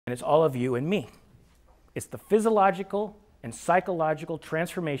it's all of you and me. It's the physiological and psychological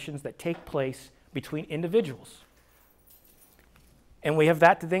transformations that take place between individuals. And we have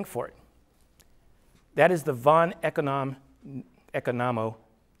that to thank for it. That is the von Economo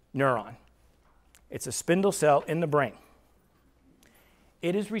neuron. It's a spindle cell in the brain.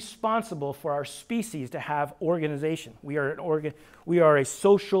 It is responsible for our species to have organization. We are a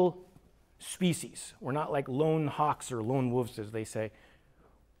social species. We're not like lone hawks or lone wolves, as they say.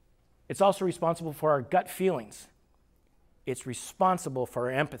 It's also responsible for our gut feelings. It's responsible for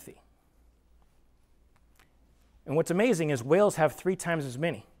our empathy. And what's amazing is whales have 3 times as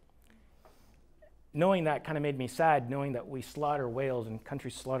many. Knowing that kind of made me sad, knowing that we slaughter whales and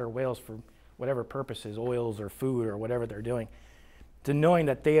countries slaughter whales for whatever purposes, oils or food or whatever they're doing, to knowing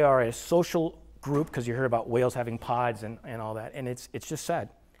that they are a social group, because you hear about whales having pods and all that, and it's just sad.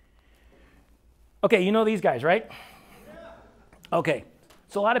 Okay, you know these guys, right? Okay,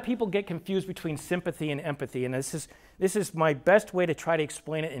 so a lot of people get confused between sympathy and empathy, and this is my best way to try to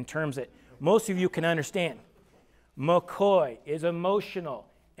explain it in terms that most of you can understand. McCoy is emotional.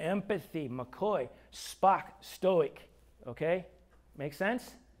 Empathy, McCoy. Spock, stoic. Okay? Make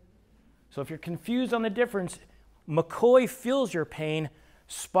sense? So if you're confused on the difference, McCoy feels your pain.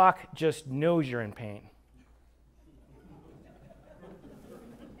 Spock just knows you're in pain.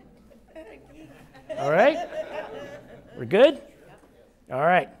 All right? We're good? All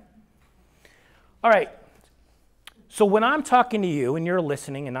right. All right. So when I'm talking to you and you're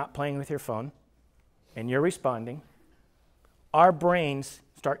listening and not playing with your phone and you're responding, our brains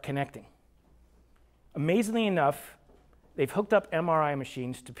start connecting. Amazingly enough, they've hooked up MRI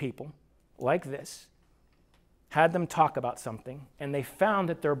machines to people like this, had them talk about something, and they found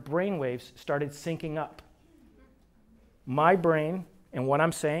that their brain waves started syncing up. My brain and what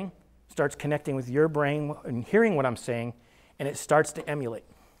I'm saying starts connecting with your brain and hearing what I'm saying, and it starts to emulate.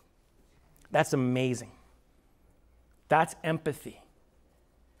 That's amazing. That's empathy.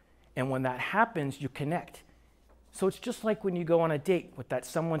 And when that happens, you connect. So it's just like when you go on a date with that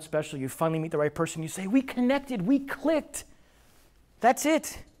someone special, you finally meet the right person, you say, we connected, we clicked. That's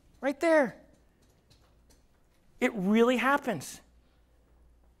it, right there. It really happens.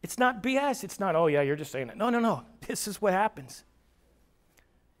 It's not BS. It's not, oh yeah, you're just saying it. No, no, no. This is what happens.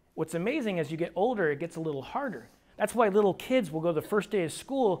 What's amazing, as you get older, it gets a little harder. That's why little kids will go the first day of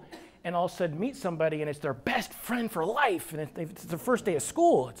school and all of a sudden meet somebody and it's their best friend for life. And it's the first day of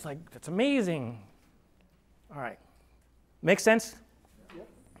school. It's like, that's amazing. All right. Make sense?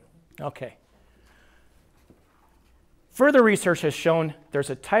 Okay. Further research has shown there's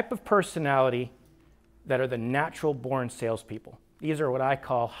a type of personality that are the natural born salespeople. These are what I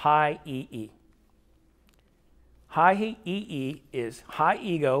call high EE. High EE is high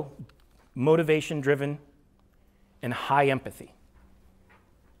ego, motivation driven, and high empathy.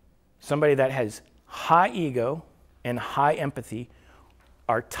 Somebody that has high ego and high empathy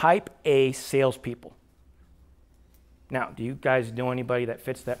are type A salespeople. Now, do you guys know anybody that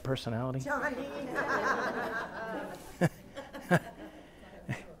fits that personality? Johnny.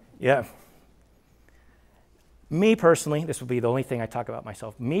 Yeah. Me personally, this will be the only thing I talk about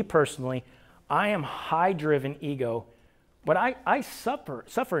myself. Me personally, I am high-driven ego, but I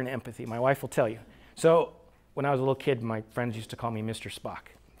suffer in empathy. My wife will tell you. So when I was a little kid, my friends used to call me Mr. Spock.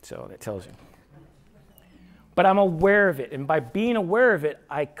 So that tells you. But I'm aware of it, and by being aware of it,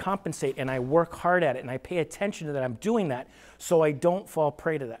 I compensate and I work hard at it, and I pay attention to that I'm doing that so I don't fall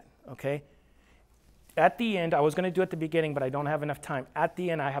prey to that, okay? At the end, I was going to do it at the beginning, but I don't have enough time. At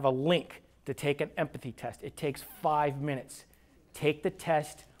the end, I have a link to take an empathy test. It takes 5 minutes. Take the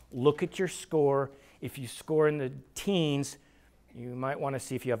test, look at your score. If you score in the teens, you might want to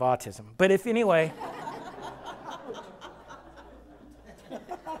see if you have autism. But if anyway,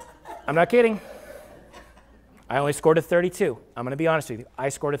 I'm not kidding. I only scored a 32. I'm going to be honest with you. I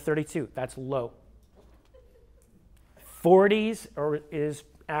scored a 32. That's low. 40s is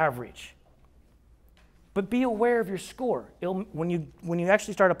average. But be aware of your score. When you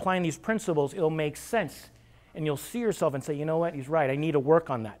actually start applying these principles, it'll make sense. And you'll see yourself and say, you know what, he's right. I need to work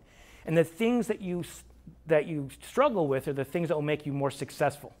on that. And the things that you struggle with are the things that will make you more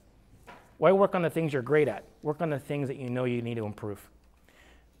successful. Why work on the things you're great at? Work on the things that you know you need to improve.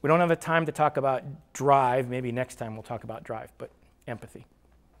 We don't have the time to talk about drive. Maybe next time we'll talk about drive, but empathy.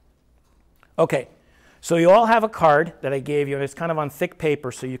 Okay, so you all have a card that I gave you, and it's kind of on thick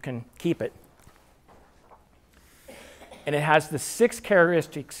paper so you can keep it. And it has the 6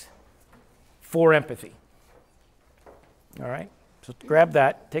 characteristics for empathy. All right, so grab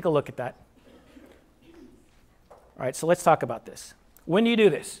that, take a look at that. All right, so let's talk about this. When do you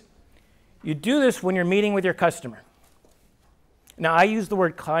do this? You do this when you're meeting with your customer. Now, I use the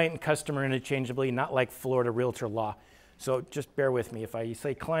word client and customer interchangeably, not like Florida realtor law. So just bear with me. If I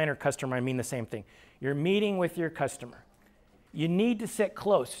say client or customer, I mean the same thing. You're meeting with your customer. You need to sit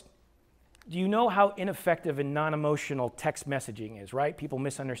close. Do you know how ineffective and non-emotional text messaging is, right? People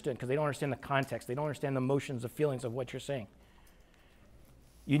misunderstand because they don't understand the context. They don't understand the emotions, the feelings of what you're saying.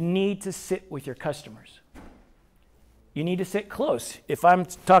 You need to sit with your customers. You need to sit close. If I'm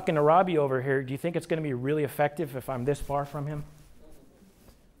talking to Robbie over here, do you think it's going to be really effective if I'm this far from him?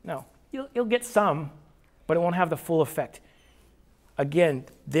 No. You'll get some, but it won't have the full effect. Again,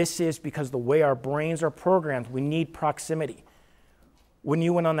 this is because the way our brains are programmed, we need proximity. When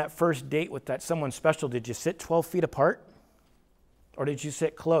you went on that first date with that someone special, did you sit 12 feet apart? Or did you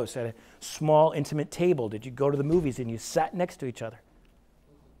sit close at a small, intimate table? Did you go to the movies and you sat next to each other?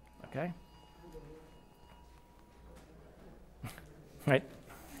 Okay? Right.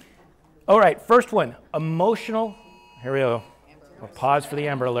 All right, first one, emotional. Here we go. We'll pause for the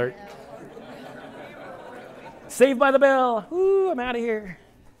Amber Alert. Saved by the bell. Woo, I'm out of here.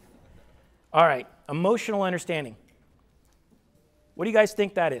 All right, emotional understanding. What do you guys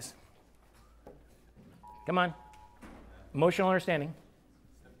think that is? Come on. Emotional understanding.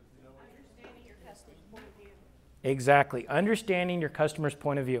 Understanding your customer's point of view. Exactly. Understanding your customer's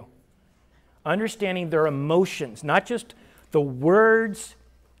point of view. Understanding their emotions, not just the words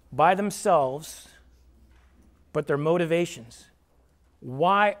by themselves, but their motivations.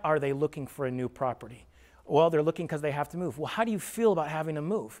 Why are they looking for a new property? Well, they're looking because they have to move. Well, how do you feel about having to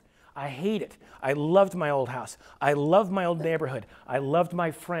move? I hate it. I loved my old house. I loved my old neighborhood. I loved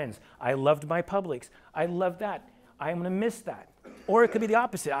my friends. I loved my Publix. I loved that. I'm going to miss that. Or it could be the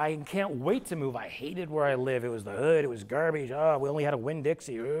opposite. I can't wait to move. I hated where I live. It was the hood. It was garbage. Oh, we only had a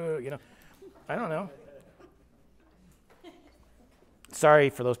Winn-Dixie. You know, I don't know. Sorry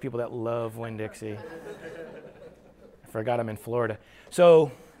for those people that love Winn-Dixie. I forgot I'm in Florida.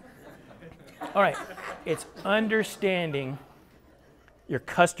 So, all right, it's understanding your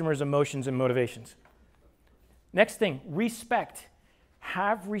customer's emotions and motivations. Next thing, respect.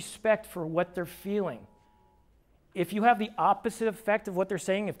 Have respect for what they're feeling. If you have the opposite effect of what they're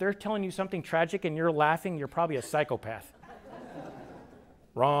saying, if they're telling you something tragic and you're laughing, you're probably a psychopath.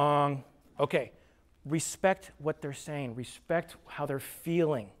 Wrong. Okay. Respect what they're saying. Respect how they're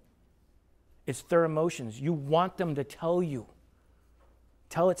feeling. It's their emotions. You want them to tell you.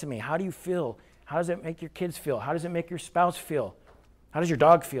 Tell it to me. How do you feel? How does it make your kids feel? How does it make your spouse feel? How does your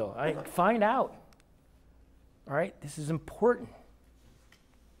dog feel? Find out. All right? This is important.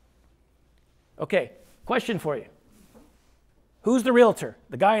 Okay, question for you. Who's the realtor?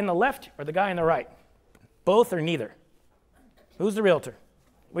 The guy on the left or the guy on the right? Both or neither? Who's the realtor?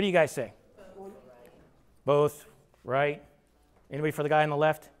 What do you guys say? Both, right? Anybody for the guy on the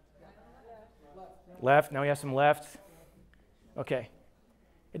left? Left. Now we have some left. Okay.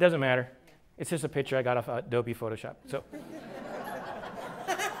 It doesn't matter. It's just a picture I got off Adobe Photoshop. So,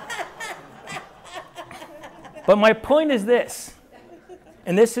 but my point is this,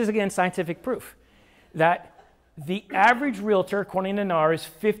 and this is again scientific proof, that the average realtor, according to NAR, is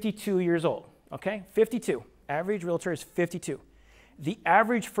 52 years old. Okay, 52. Average realtor is 52. The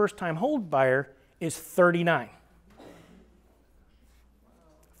average first-time home buyer is 39.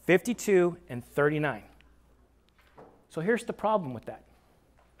 52 and 39. So here's the problem with that.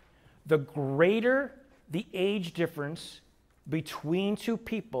 The greater the age difference between two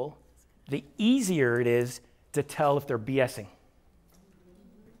people, the easier it is to tell if they're BSing,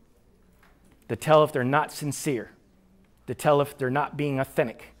 to tell if they're not sincere, to tell if they're not being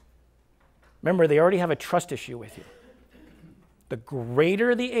authentic. Remember, they already have a trust issue with you. The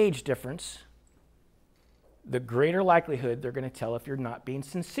greater the age difference, the greater likelihood they're going to tell if you're not being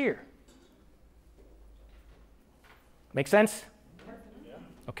sincere. Make sense?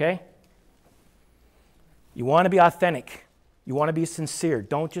 Okay? You want to be authentic. You want to be sincere.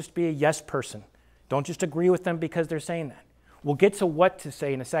 Don't just be a yes person. Don't just agree with them because they're saying that. We'll get to what to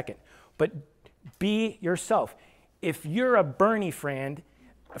say in a second. But be yourself. If you're a Bernie fan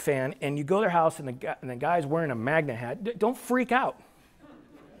and you go to their house and the guy's wearing a MAGA hat, don't freak out.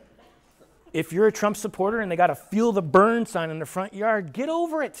 If you're a Trump supporter and they got a Feel the Burn sign in the front yard, get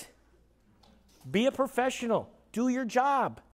over it. Be a professional. Do your job.